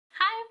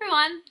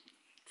everyone!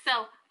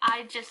 So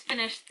I just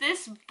finished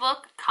this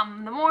book,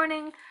 Come the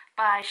Morning,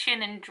 by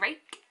Shannon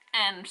Drake,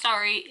 and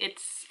sorry,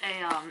 it's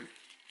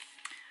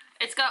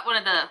got one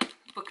of the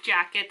book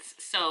jackets,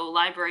 so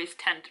libraries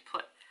tend to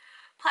put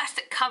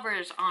plastic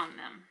covers on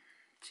them,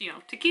 to,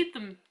 to keep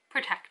them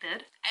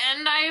protected.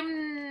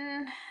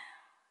 And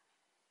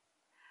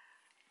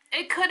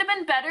it could have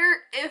been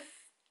better if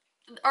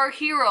our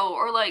hero,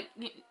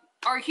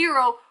 our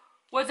hero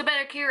was a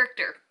better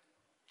character,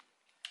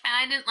 and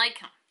I didn't like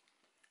him.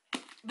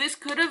 This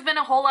could have been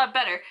a whole lot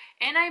better,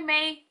 and I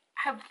may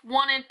have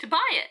wanted to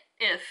buy it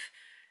if,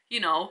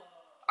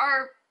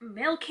 our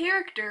male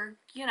character,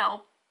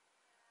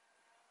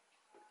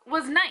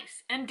 was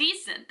nice and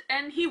decent,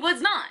 and he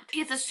was not.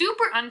 He's a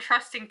super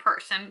untrusting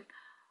person,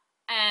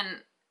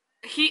 and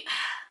he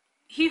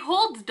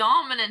holds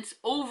dominance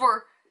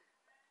over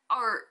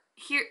our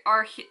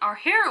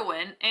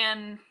heroine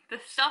and the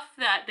stuff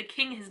that the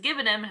king has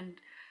given him, and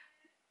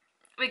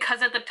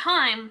because at the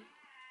time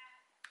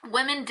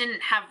women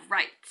didn't have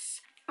rights,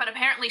 but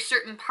apparently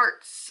certain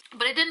parts,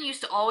 but it didn't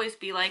used to always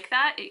be like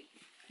that.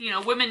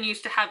 Women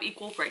used to have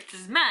equal rights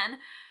as men,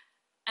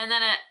 and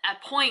then at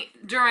a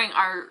point during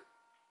our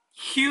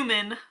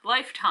human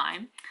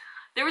lifetime,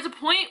 there was a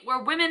point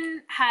where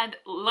women had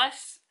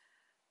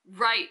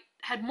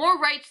had more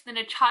rights than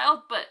a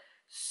child, but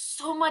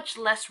so much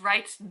less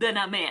rights than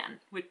a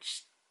man,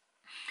 which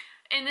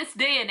in this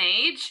day and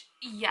age,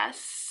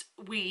 yes,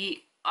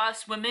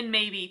 us women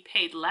may be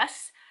paid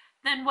less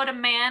than what a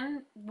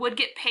man would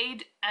get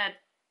paid at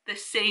the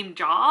same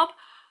job,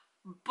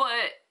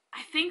 but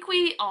I think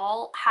we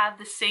all have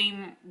the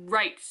same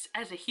rights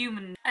as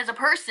a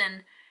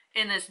person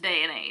in this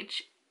day and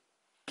age,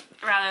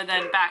 rather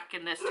than back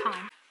in this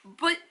time.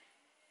 But,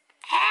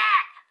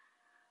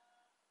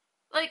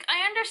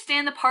 I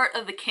understand the part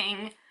of the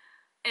king,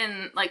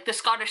 and, the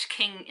Scottish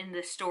king in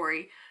this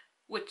story,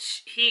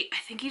 which I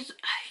think he's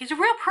a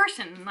real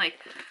person.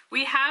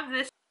 We have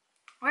this,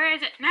 where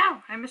is it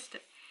now? I missed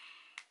it.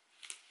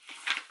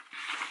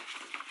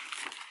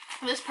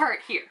 This part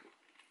here,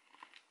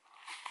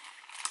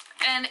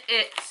 and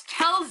it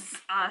tells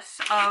us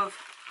of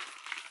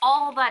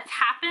all that's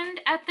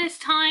happened at this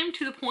time,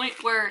 to the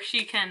point where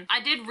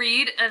I did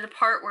read at a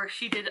part where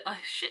she did a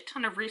shit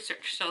ton of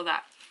research, so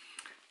that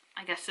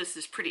I guess this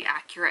is pretty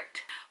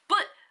accurate,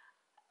 but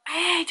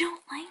I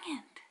don't like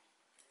it.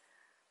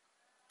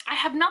 I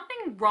have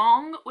nothing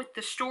wrong with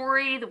the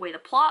story, the way the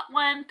plot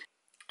went,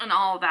 and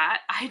all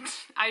that.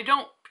 I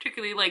don't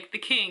particularly like the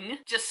king,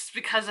 just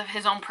because of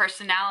his own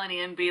personality,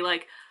 and be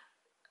like,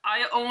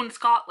 I own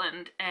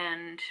Scotland,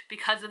 and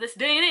because of this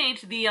day and age,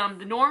 the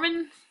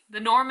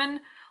Norman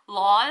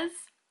laws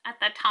at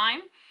that time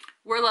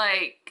were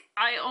like,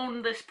 I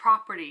own this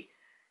property,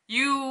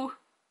 you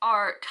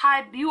are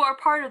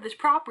part of this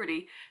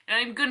property, and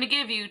I'm gonna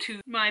give you to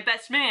my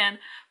best man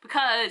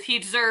because he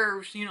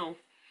deserves,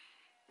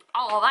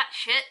 all that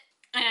shit.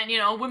 And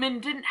women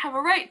didn't have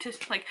a right to,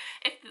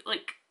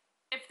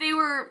 if they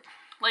were,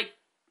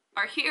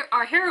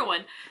 our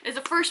heroine is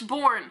a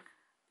firstborn,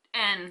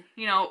 and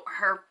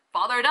her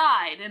father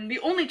died, and the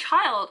only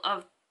child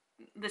of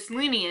this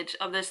lineage,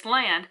 of this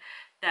land,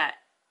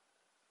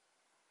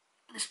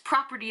 this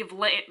property of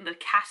land, the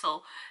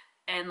castle,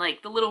 and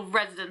the little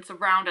residents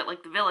around it,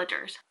 the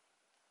villagers.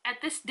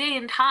 At this day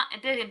and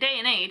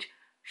age,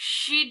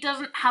 she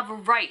doesn't have a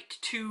right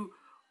to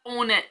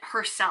own it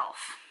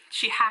herself.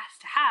 She has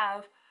to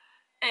have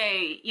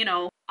a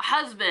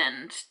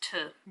husband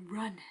to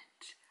run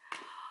it.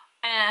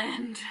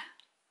 And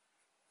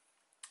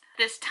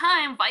this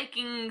time,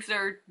 Vikings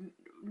are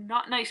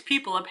not nice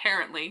people,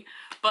 apparently,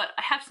 but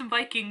I have some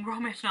Viking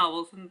romance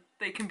novels and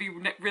they can be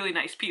really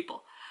nice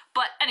people.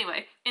 But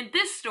anyway, in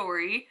this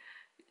story,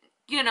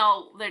 they're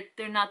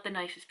not the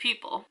nicest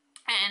people,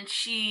 and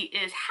she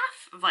is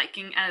half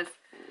Viking, as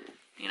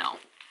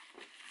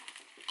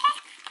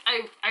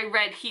I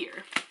read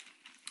here.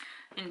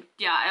 And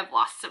yeah, I've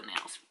lost some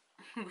nails.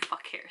 Who the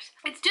fuck cares?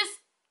 It's just,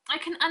 I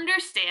can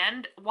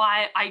understand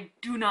why I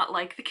do not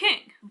like the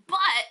king. But,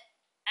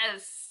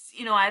 as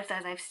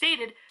I've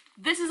stated,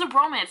 this is a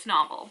romance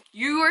novel.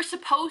 You are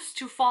supposed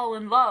to fall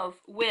in love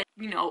with,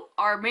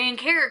 our main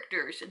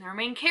characters. And our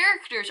main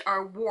characters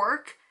are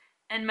Warwick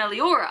and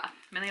Meliora.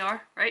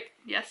 Meliora, right?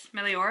 Yes,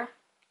 Meliora.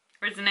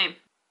 Where's the name?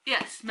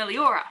 Yes,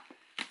 Meliora.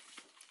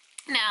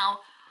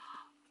 Now,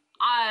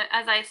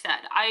 as I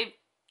said, I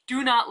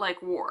do not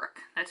like Warwick.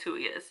 That's who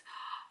he is.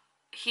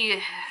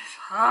 He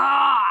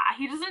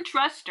doesn't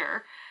trust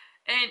her,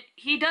 and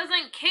he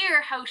doesn't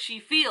care how she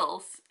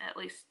feels, at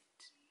least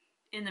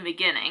in the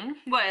beginning.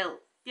 Well,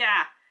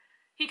 yeah,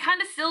 he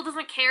kind of still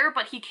doesn't care,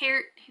 but he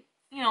cares,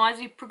 as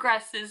he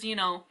progresses,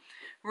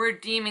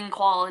 redeeming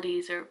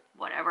qualities or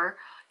whatever,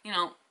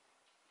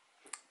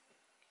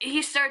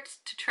 he starts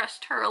to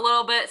trust her a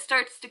little bit,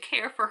 starts to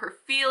care for her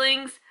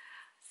feelings,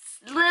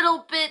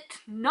 little bit,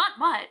 not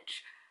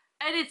much.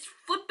 And it's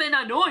flippin'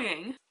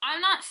 annoying.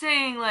 I'm not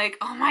saying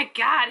oh my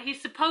god,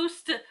 he's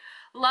supposed to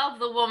love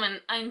the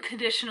woman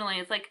unconditionally.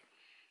 It's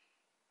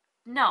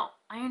no,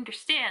 I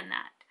understand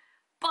that.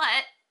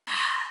 But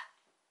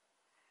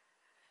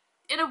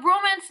in a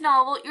romance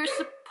novel, you're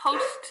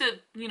supposed to,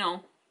 you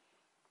know,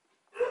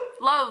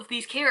 love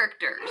these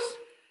characters.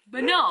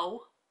 But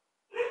no.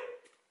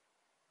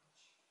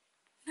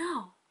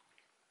 No.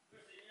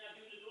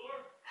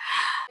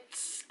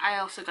 I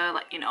also gotta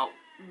let you know,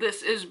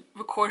 this is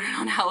recorded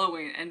on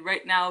Halloween, and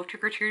right now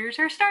trick-or-treaters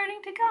are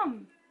starting to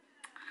come.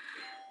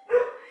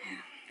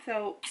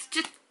 So, it's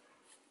just,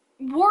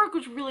 Warwick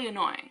was really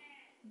annoying.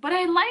 But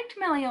I liked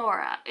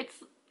Meliora.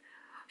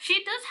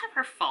 She does have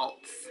her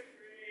faults.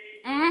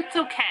 It's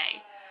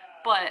okay.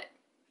 But,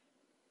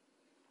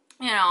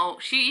 you know,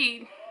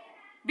 she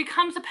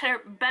becomes a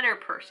better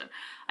person.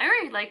 I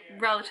already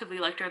relatively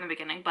liked her in the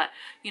beginning, but,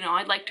 you know,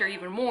 I liked her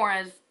even more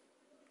as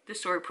the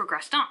story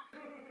progressed on.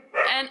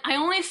 And I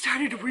only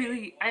started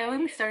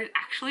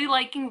actually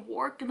liking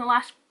Warwick in the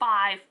last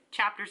 5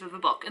 chapters of the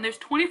book. And there's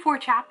 24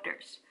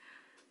 chapters.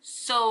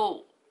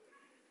 So,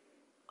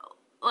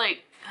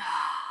 like,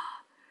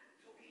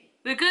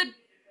 the good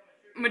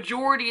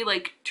majority,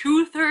 like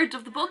 2/3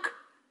 of the book,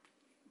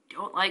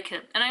 don't like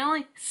him. And I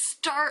only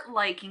start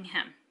liking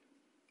him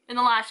in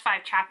the last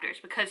 5 chapters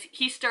because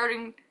he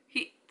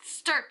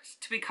starts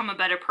to become a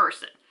better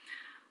person.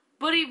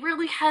 But he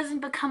really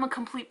hasn't become a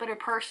complete better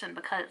person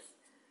because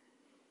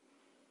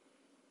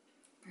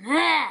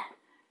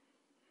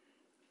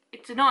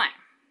it's annoying.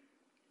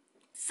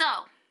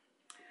 So,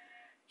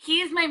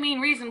 he's my main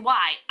reason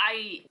why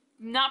I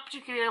not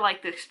particularly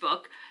like this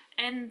book,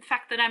 and the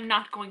fact that I'm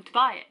not going to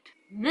buy it.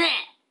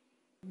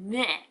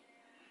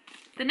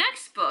 The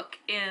next book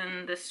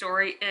in the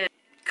story is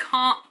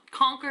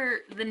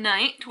Conquer the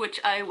Night, which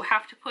I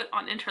have to put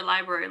on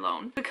interlibrary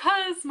loan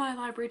because my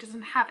library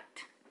doesn't have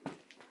it.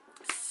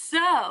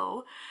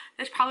 So,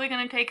 it's probably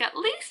going to take at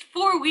least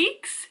 4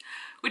 weeks,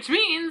 which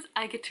means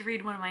I get to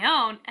read one of my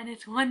own, and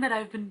it's one that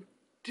I've been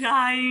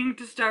dying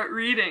to start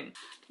reading.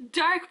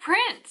 Dark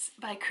Prince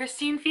by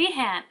Kristin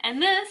Feehan,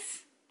 and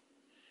this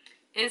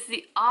is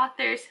the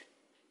author's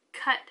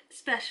cut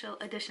special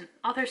edition.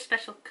 Author's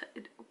special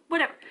cut,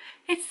 whatever.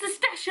 It's the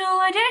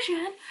special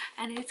edition,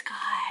 and it's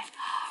got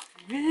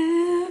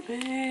real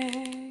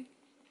big.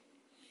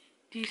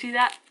 Do you see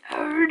that?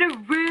 Oh, the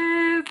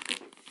rib.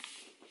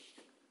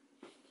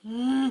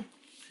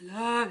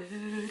 Love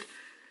it.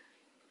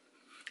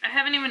 I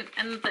haven't even,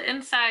 and the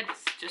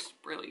inside's just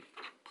really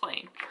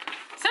plain.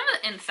 Some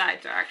of the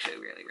insides are actually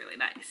really, really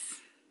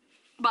nice.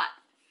 But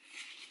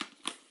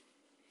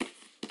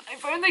I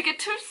finally get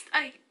to,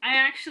 I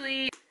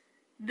actually,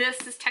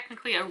 this is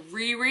technically a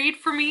reread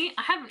for me.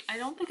 I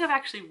don't think I've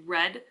actually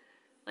read,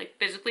 like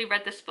physically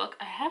read this book.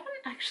 I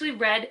haven't actually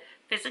read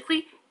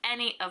physically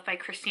any of my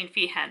Kristin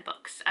Feehan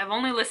books. I've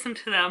only listened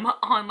to them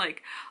on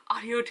like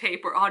audio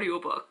tape or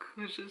audiobook,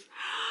 which is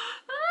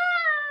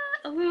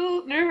a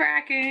little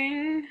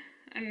nerve-wracking.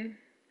 And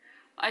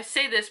I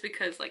say this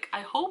because like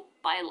I hope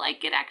I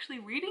like it actually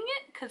reading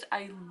it, because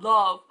I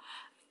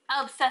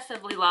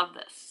obsessively love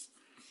this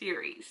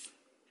series.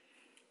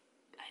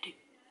 I do.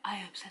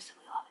 I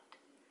obsessively love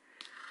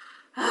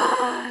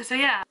it. So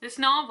yeah, this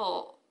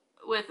novel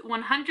with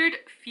 100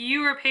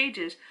 fewer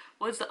pages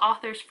was the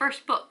author's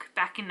first book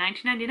back in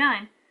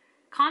 1999.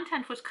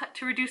 Content was cut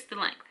to reduce the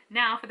length.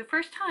 Now, for the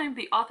first time,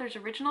 the author's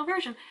original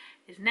version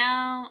is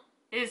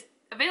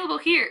available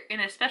here in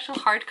a special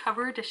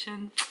hardcover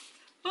edition.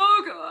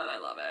 Oh god, I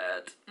love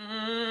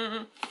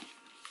it.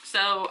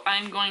 So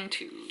I'm going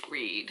to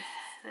read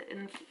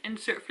the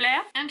insert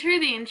flap. Enter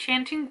the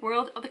enchanting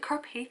world of the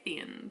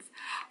Carpathians,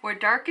 where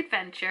dark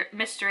adventure,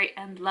 mystery,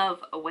 and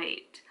love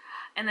await,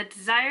 and the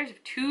desires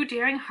of 2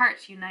 daring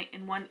hearts unite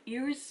in one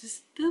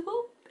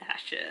irresistible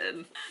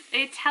passion.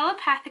 A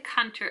telepathic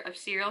hunter of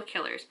serial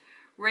killers,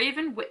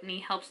 Raven Whitney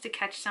helps to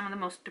catch some of the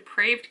most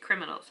depraved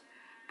criminals,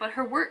 but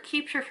her work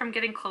keeps her from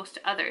getting close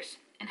to others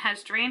and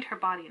has drained her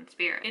body and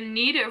spirit. In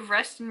need of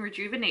rest and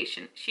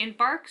rejuvenation, she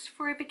embarks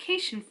for a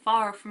vacation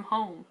far from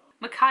home.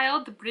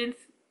 Mikhail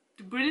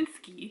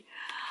Dubrinsky,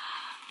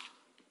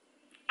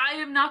 I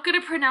am not going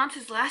to pronounce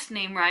his last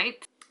name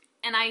right,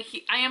 and I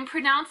am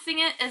pronouncing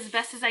it as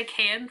best as I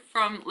can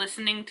from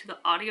listening to the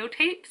audio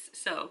tapes,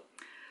 so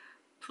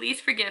please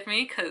forgive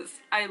me, because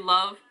I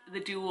love the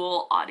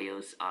dual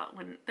audios.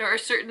 When there are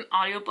certain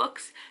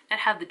audiobooks that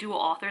have the dual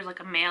authors,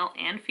 like a male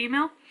and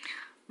female.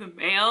 The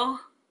male,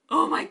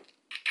 oh my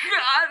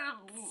god,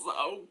 it's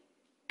so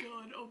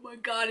good. Oh my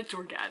god, it's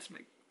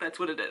orgasmic. That's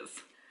what it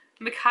is.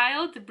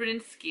 Mikhail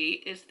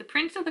Dubrinsky is the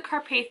Prince of the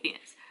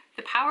Carpathians,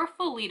 the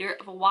powerful leader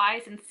of a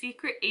wise and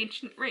secret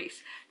ancient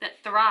race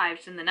that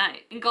thrives in the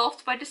night.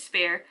 Engulfed by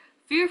despair,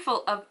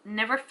 fearful of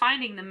never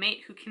finding the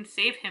mate who can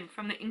save him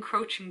from the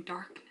encroaching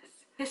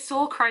darkness, his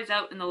soul cries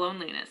out in the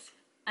loneliness,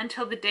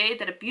 until the day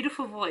that a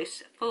beautiful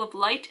voice, full of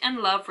light and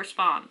love,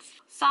 responds,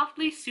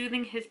 softly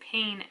soothing his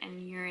pain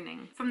and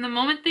yearning. From the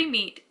moment they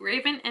meet,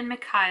 Raven and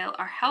Mikhail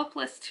are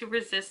helpless to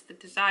resist the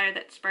desire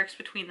that sparks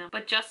between them.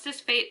 But just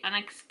as fate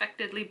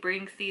unexpectedly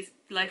brings these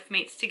life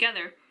mates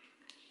together,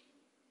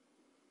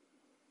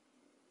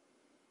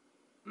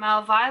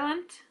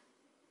 Malviolent,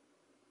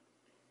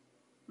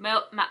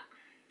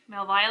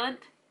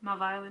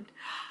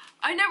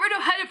 I never know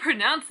how to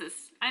pronounce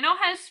this. I know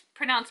how to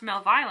pronounce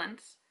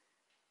malevolence.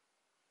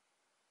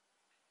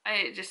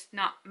 Just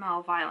not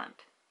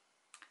malevolent.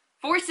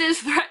 Forces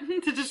threaten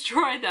to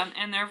destroy them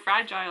and their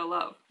fragile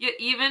love. Yet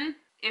even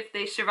if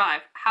they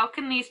survive, how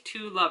can these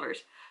two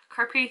lovers,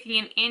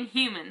 Carpathian and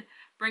human,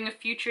 bring a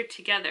future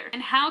together?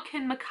 And how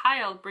can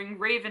Mikhail bring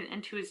Raven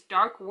into his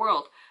dark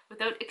world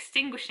without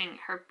extinguishing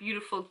her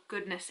beautiful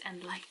goodness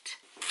and light?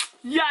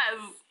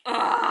 Yes!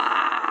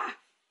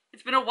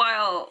 It's been a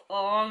while, a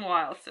long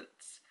while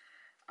since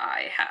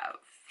I have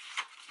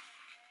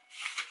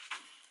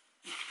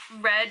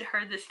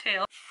heard this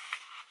tale.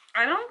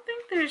 I don't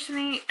think there's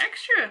any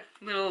extra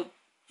little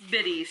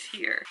biddies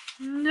here.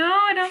 No,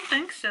 I don't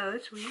think so.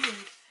 That's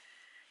weird.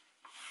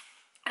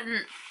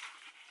 And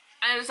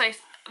I was like,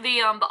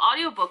 the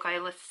audiobook I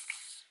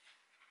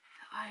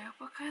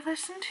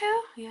listened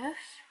to,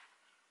 yes.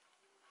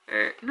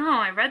 Or no,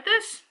 I read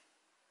this.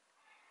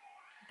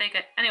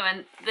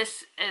 Anyway,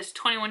 this is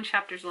 21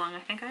 chapters long. I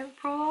think I have a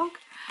prologue.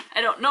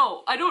 I don't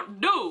know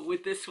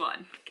with this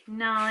one.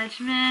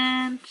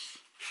 Acknowledgement.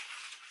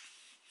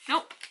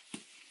 Nope.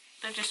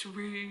 They're just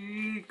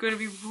going to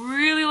be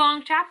really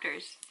long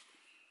chapters.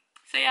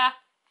 So yeah,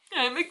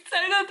 I'm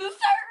excited to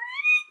start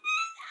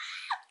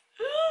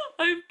reading.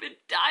 I've been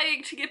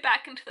dying to get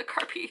back into the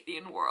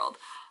Carpathian world.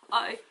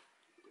 I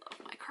love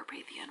my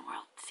Carpathian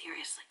world.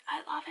 Seriously,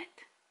 I love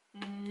it.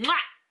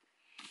 Mwah!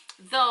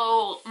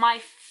 Though my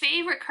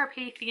favorite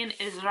Carpathian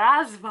is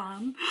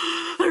Razvan.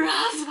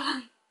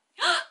 Razvan!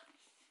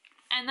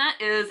 And that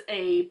is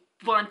a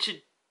bunch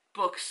of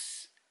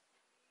books.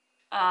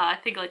 I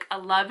think like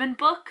 11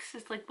 books.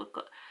 It's like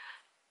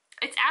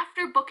it's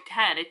after book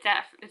 10.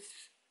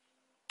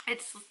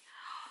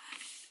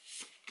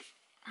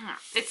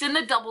 It's in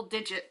the double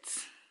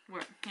digits.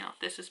 Where, you know,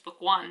 this is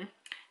book 1,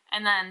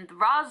 and then the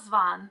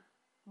Razvan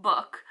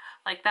book,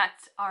 like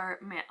that's our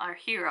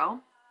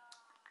hero.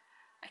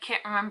 I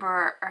can't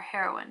remember our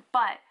heroine,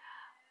 but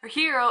our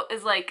hero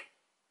is like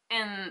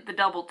in the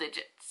double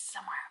digits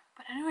somewhere.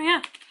 But anyway,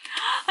 yeah,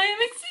 I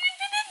am excited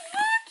for this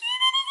book.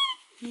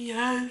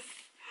 Yes.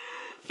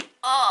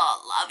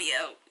 Oh, love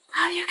you.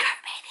 Love you,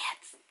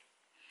 Carpathians.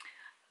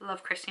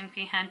 Love Kristin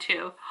Feehan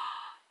too.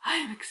 I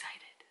am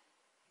excited.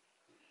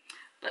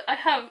 But I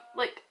have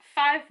like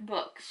 5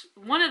 books.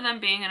 One of them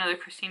being another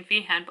Kristin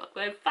Feehan book.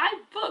 But I have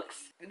 5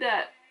 books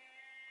that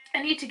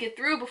I need to get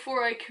through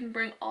before I can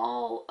bring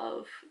all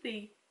of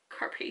the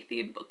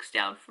Carpathian books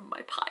down from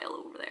my pile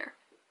over there.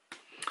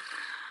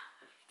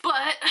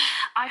 But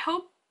I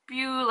hope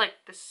you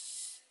like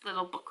this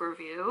little book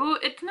review.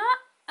 It's not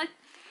like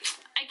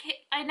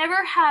I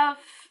never have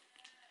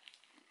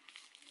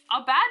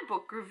a bad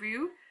book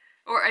review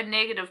or a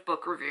negative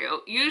book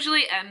review.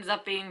 Usually ends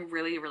up being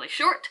really, really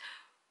short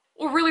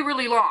or really,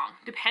 really long,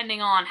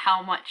 depending on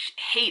how much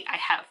hate I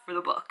have for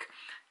the book.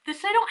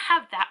 This, I don't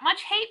have that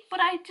much hate, but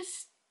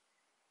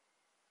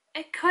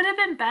it could have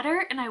been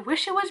better, and I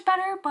wish it was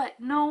better, but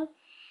no.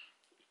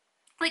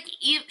 Like,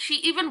 she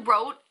even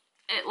wrote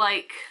it,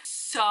 like,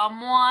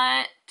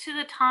 somewhat to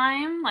the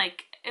time.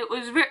 Like, it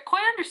was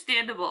quite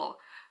understandable.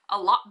 A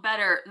lot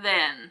better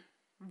than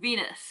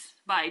Venus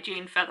by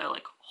Jane Feather.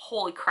 Like,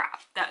 holy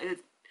crap. That is,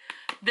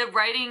 the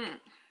writing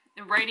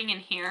in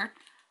here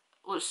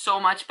was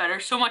so much better,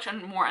 so much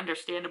more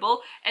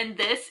understandable. And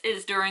this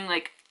is during,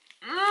 like,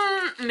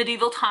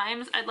 medieval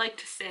times, I'd like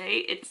to say.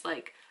 It's,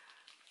 like,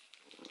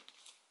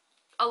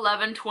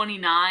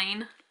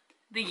 1129,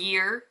 the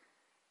year.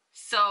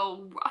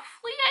 So,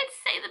 roughly, I'd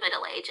say the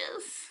Middle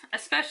Ages.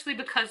 Especially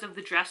because of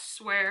the dress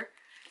wear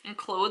and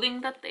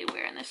clothing that they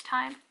wear in this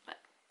time.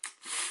 But,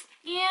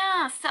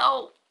 yeah,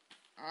 so,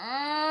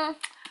 I'm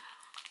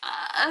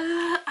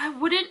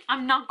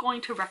not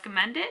going to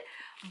recommend it.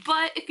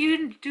 But if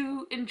you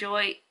do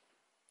enjoy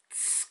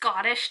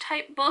Scottish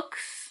type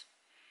books,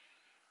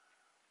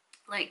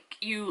 like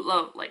you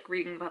love like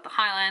reading about the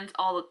Highlands,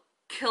 all the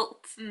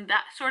kilts and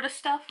that sort of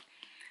stuff,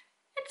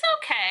 it's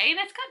okay. And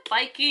it's got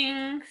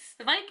Vikings.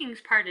 The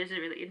Vikings part is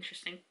really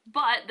interesting.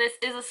 But this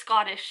is a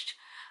Scottish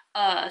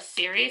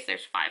series.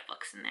 There's 5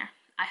 books in there.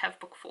 I have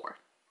book 4.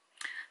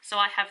 So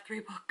I have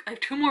 2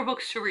 more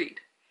books to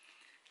read.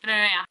 But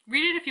anyway, yeah,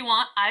 read it if you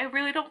want. I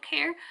really don't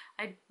care.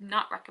 I'm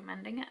not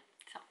recommending it.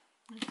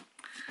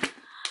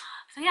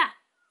 So yeah,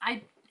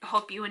 I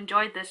hope you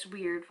enjoyed this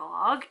weird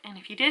vlog. And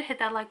if you did, hit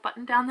that like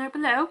button down there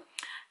below.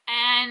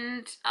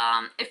 And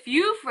if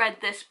you've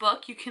read this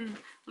book, you can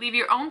leave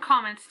your own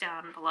comments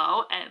down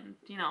below and,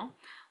 you know,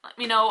 let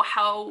me know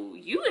how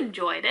you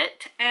enjoyed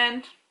it.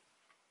 And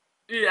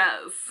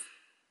yes,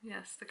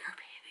 the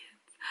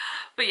Carpathians.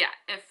 But yeah,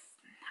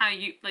 how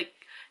you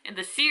like in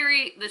the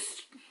series,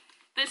 this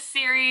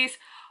series,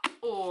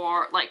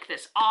 or like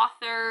this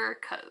author,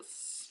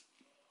 because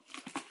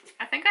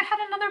I think I had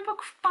another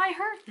book by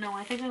her. No,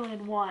 I think I only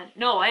had 1.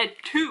 No, I had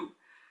 2.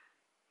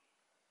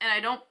 And I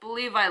don't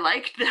believe I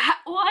liked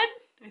that one.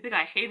 I think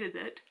I hated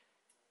it.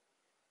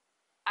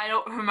 I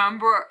don't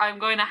remember. I'm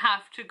going to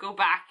have to go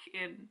back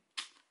in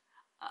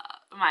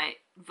my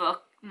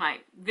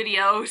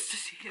videos to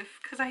see if,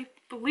 because I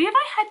believe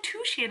I had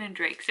 2 Shannon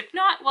Drakes. If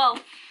not, well,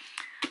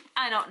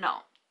 I don't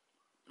know.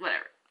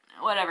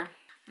 whatever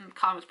in the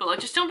comments below.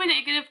 Just don't be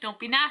negative, don't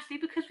be nasty,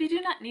 because we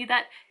do not need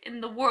that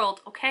in the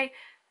world, okay?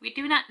 We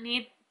do not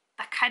need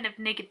that kind of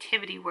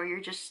negativity where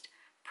you're just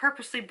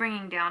purposely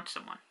bringing down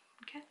someone,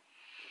 okay?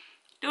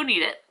 Don't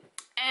need it.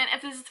 And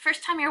if this is the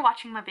first time you're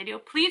watching my video,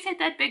 please hit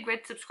that big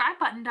red subscribe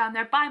button down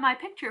there by my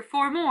picture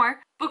for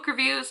more book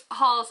reviews,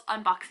 hauls,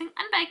 unboxing,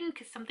 unbagging,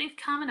 because something's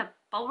come in a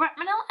bubble wrap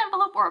manila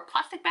envelope or a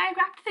plastic bag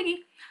wrapped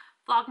thingy.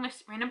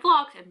 Vlogmas, random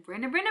vlogs, and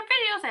random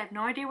videos. I have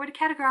no idea where to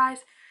categorize.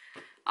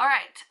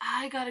 Alright,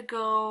 I gotta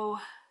go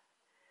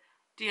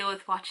deal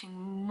with watching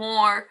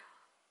more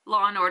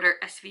Law and Order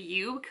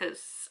SVU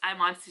because I'm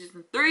on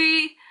season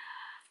 3.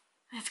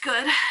 It's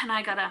good, and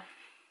I gotta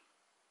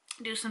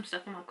do some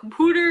stuff on my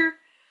computer.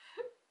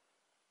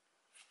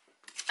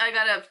 I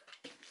gotta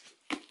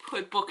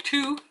put book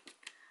 2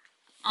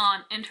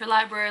 on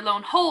interlibrary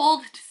loan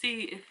hold to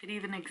see if it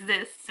even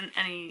exists in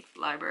any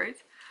libraries.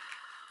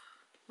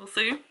 We'll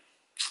see.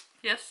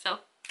 Yes, so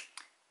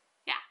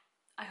yeah.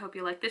 I hope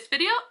you like this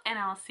video, and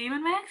I'll see you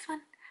in my next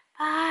one.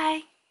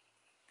 Bye!